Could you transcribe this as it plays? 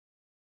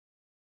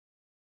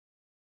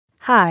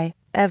Hi,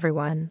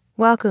 everyone.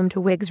 Welcome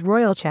to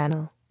Wigsroyal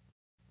channel.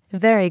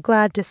 Very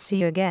glad to see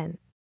you again.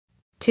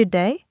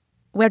 Today,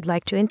 we'd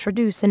like to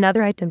introduce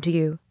another item to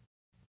you.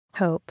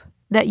 Hope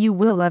that you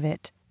will love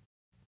it.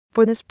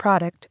 For this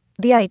product,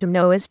 the item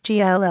No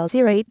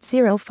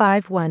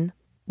GLL-08051,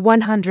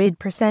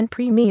 100%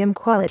 premium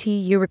quality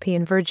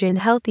European virgin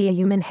healthy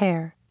human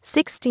hair,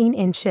 16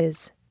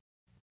 inches.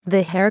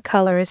 The hair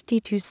color is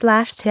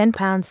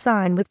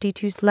T2/10 with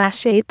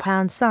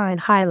T2/8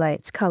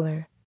 highlights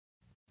color.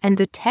 And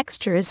the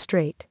texture is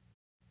straight.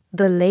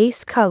 The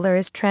lace color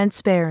is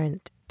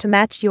transparent, to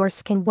match your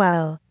skin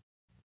well.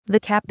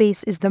 The cap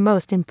base is the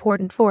most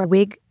important for a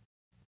wig.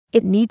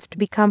 It needs to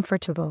be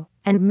comfortable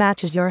and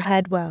matches your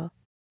head well.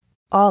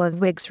 All of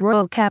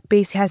Wigsroyal cap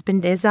base has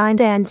been designed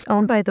and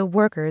sewn by the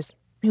workers,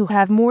 who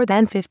have more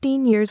than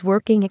 15 years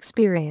working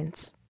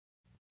experience.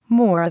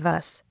 More of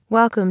us,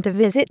 welcome to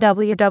visit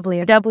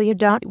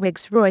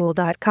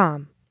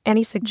www.wigsroyal.com.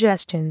 Any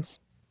suggestions,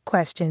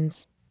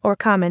 questions, or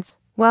comments?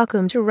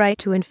 Welcome to write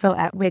to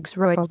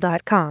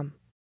info@wigsroyal.com.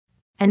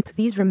 And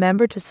please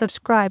remember to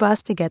subscribe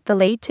us to get the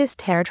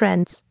latest hair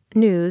trends,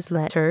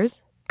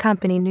 newsletters,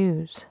 company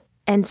news,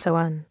 and so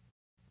on.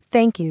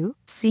 Thank you.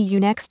 See you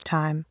next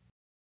time.